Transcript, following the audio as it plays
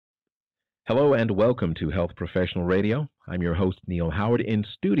Hello and welcome to Health Professional Radio. I'm your host, Neal Howard, in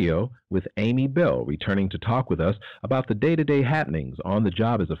studio with Amy Bell, returning to talk with us about the day-to-day happenings on the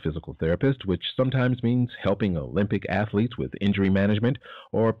job as a physical therapist, which sometimes means helping Olympic athletes with injury management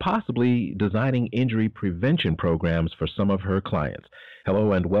or possibly designing injury prevention programs for some of her clients.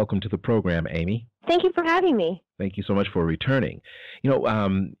 Hello and welcome to the program, Amy. Thank you for having me. Thank you so much for returning.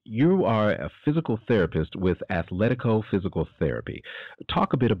 You are a physical therapist with Athletico Physical Therapy.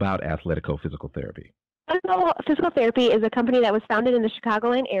 Talk a bit about Athletico Physical Therapy. Athletico Physical Therapy is a company that was founded in the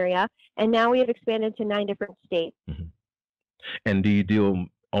Chicagoland area, and now we have expanded to 9 different states. Mm-hmm. And do you deal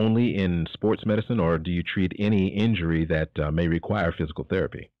only in sports medicine, or do you treat any injury that may require physical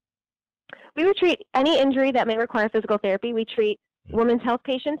therapy? We would treat any injury that may require physical therapy. We treat women's health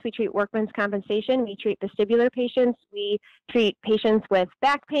patients, we treat workmen's compensation, we treat vestibular patients, we treat patients with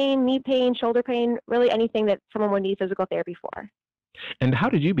back pain, knee pain, shoulder pain, really anything that someone would need physical therapy for. And how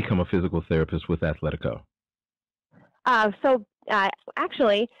did you become a physical therapist with Athletico?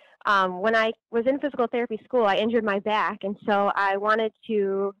 Actually, when I was in physical therapy school, I injured my back, and so I wanted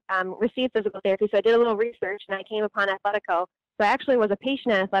to receive physical therapy, so I did a little research, and I came upon Athletico. So I actually was a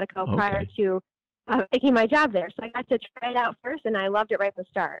patient at Athletico prior to taking my job there. So I got to try it out first, and I loved it right from the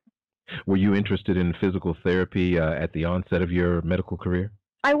start. Were you interested in physical therapy at the onset of your medical career?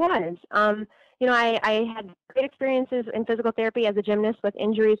 I was. I had great experiences in physical therapy as a gymnast with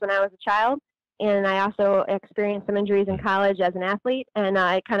injuries when I was a child, and I also experienced some injuries in college as an athlete, and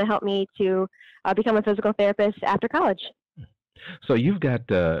it kind of helped me to become a physical therapist after college. So you've got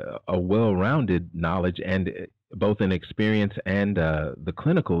a well-rounded knowledge, and both in experience and the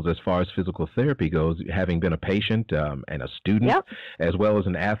clinicals as far as physical therapy goes, having been a patient and a student, as well as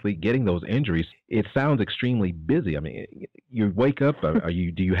an athlete, getting those injuries. It sounds extremely busy. I mean, you wake up, do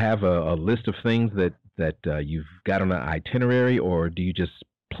you have a list of things that you've got on an itinerary, or do you just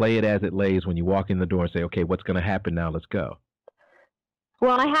play it as it lays when you walk in the door and say, okay, what's going to happen now? Let's go.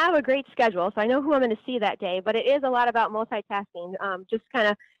 Well, I have a great schedule, so I know who I'm going to see that day, but it is a lot about multitasking. Just kind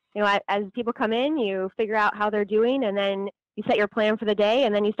of, as people come in, you figure out how they're doing, and then you set your plan for the day,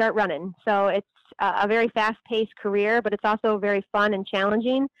 and then you start running. So it's a very fast-paced career, but it's also very fun and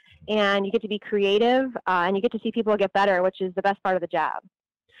challenging, and you get to be creative, and you get to see people get better, which is the best part of the job.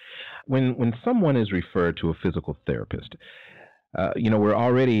 When someone is referred to a physical therapist, we're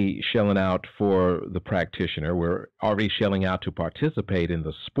already shelling out for the practitioner. We're already shelling out to participate in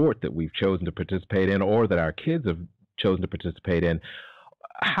the sport that we've chosen to participate in, or that our kids have chosen to participate in.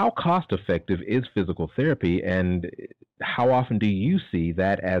 How cost-effective is physical therapy, and how often do you see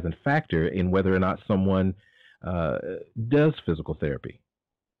that as a factor in whether or not someone does physical therapy?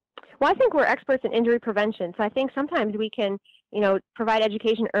 Well, I think we're experts in injury prevention, so I think sometimes we can, provide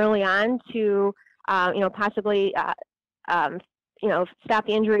education early on to, possibly, stop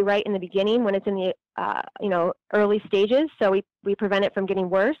the injury right in the beginning when it's in the, early stages, so we prevent it from getting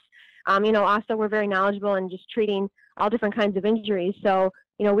worse. Also, we're very knowledgeable in just treating all different kinds of injuries. So,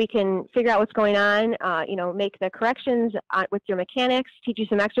 we can figure out what's going on, make the corrections with your mechanics, teach you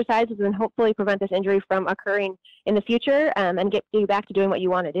some exercises, and hopefully prevent this injury from occurring in the future and get you back to doing what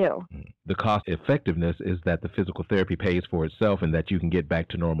you want to do. The cost effectiveness is that the physical therapy pays for itself and that you can get back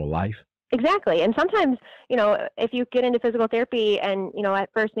to normal life. Exactly. And sometimes, if you get into physical therapy and, at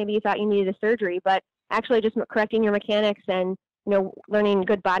first maybe you thought you needed a surgery, but actually just correcting your mechanics and, learning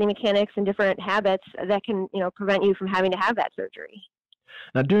good body mechanics and different habits that can, prevent you from having to have that surgery.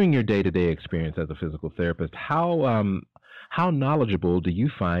 Now, during your day-to-day experience as a physical therapist, how knowledgeable do you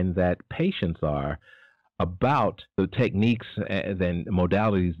find that patients are about the techniques and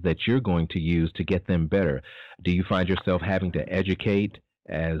modalities that you're going to use to get them better? Do you find yourself having to educate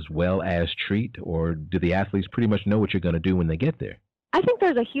as well as treat, or do the athletes pretty much know what you're going to do when they get there? I think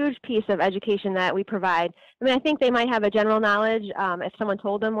there's a huge piece of education that we provide. I mean, I think they might have a general knowledge if someone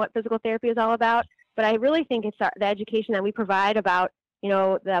told them what physical therapy is all about, but I really think it's the education that we provide about,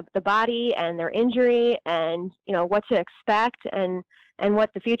 the body and their injury and, what to expect and what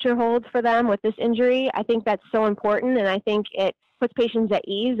the future holds for them with this injury. I think that's so important, and I think it puts patients at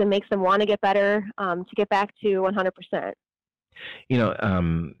ease and makes them want to get better, to get back to 100%.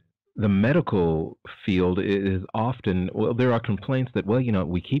 The medical field is often, there are complaints that,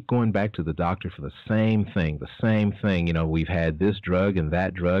 we keep going back to the doctor for the same thing. We've had this drug and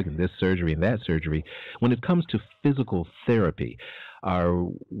this surgery and that surgery. When it comes to physical therapy, are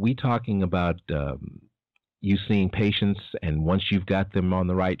we talking about you seeing patients, and once you've got them on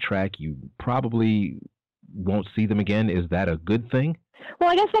the right track, you probably won't see them again? Is that a good thing? Well,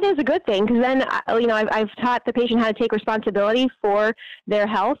 I guess that is a good thing because then, I've taught the patient how to take responsibility for their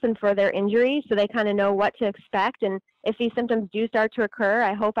health and for their injuries, so they kind of know what to expect. And if these symptoms do start to occur,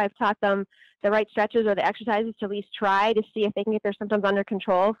 I hope I've taught them the right stretches or the exercises to at least try to see if they can get their symptoms under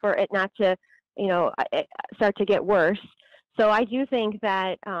control for it not to, start to get worse. So I do think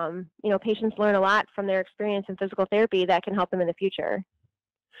that, patients learn a lot from their experience in physical therapy that can help them in the future.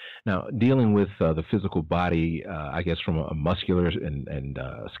 Now, dealing with the physical body, I guess from a muscular and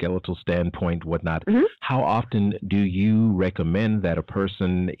skeletal standpoint, whatnot, Mm-hmm. how often do you recommend that a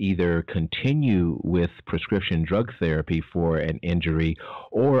person either continue with prescription drug therapy for an injury,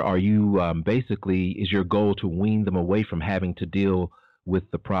 or are you is your goal to wean them away from having to deal with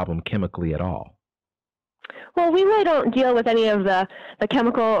the problem chemically at all? Well, we really don't deal with any of the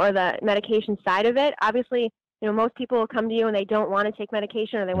chemical or the medication side of it. Obviously, most people come to you and they don't want to take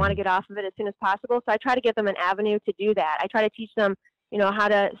medication or they want to get off of it as soon as possible. So I try to give them an avenue to do that. I try to teach them, how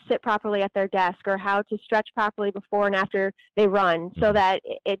to sit properly at their desk or how to stretch properly before and after they run so that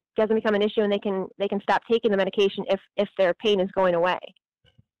it doesn't become an issue and they can stop taking the medication if their pain is going away.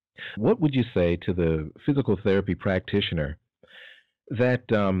 What would you say to the physical therapy practitioner that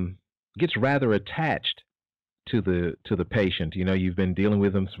gets rather attached to the patient? You've been dealing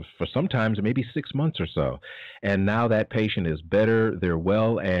with them for sometimes maybe 6 months or so, and now that patient is better, they're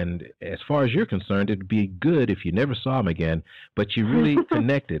well, and as far as you're concerned, it'd be good if you never saw them again, but you really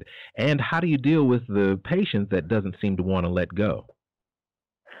connected. And how do you deal with the patient that doesn't seem to want to let go?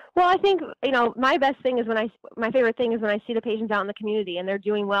 Well, I think, my best thing is my favorite thing is when I see the patients out in the community and they're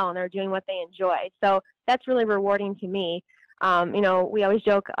doing well and they're doing what they enjoy. So that's really rewarding to me. We always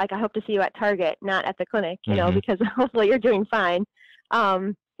joke, like, I hope to see you at Target, not at the clinic, because hopefully you're doing fine.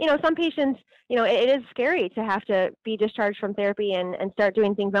 Some patients, it is scary to have to be discharged from therapy and start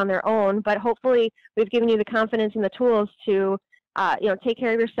doing things on their own, but hopefully we've given you the confidence and the tools to, take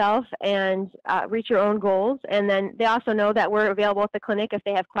care of yourself and reach your own goals. And then they also know that we're available at the clinic if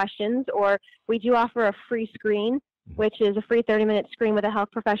they have questions, or we do offer a free screen, which is a free 30-minute screen with a health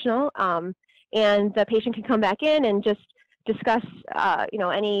professional. And the patient can come back in and just discuss,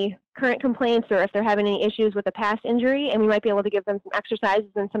 any current complaints or if they're having any issues with a past injury, and we might be able to give them some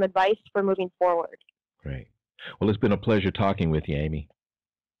exercises and some advice for moving forward. Great. Well, it's been a pleasure talking with you, Amy.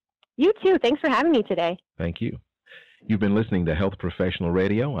 You too. Thanks for having me today. Thank you. You've been listening to Health Professional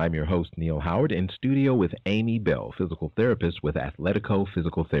Radio. I'm your host, Neal Howard, in studio with Amy Bell, physical therapist with Athletico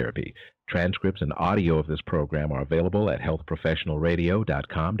Physical Therapy. Transcripts and audio of this program are available at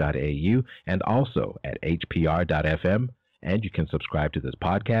healthprofessionalradio.com.au and also at hpr.fm. And you can subscribe to this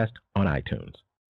podcast on iTunes.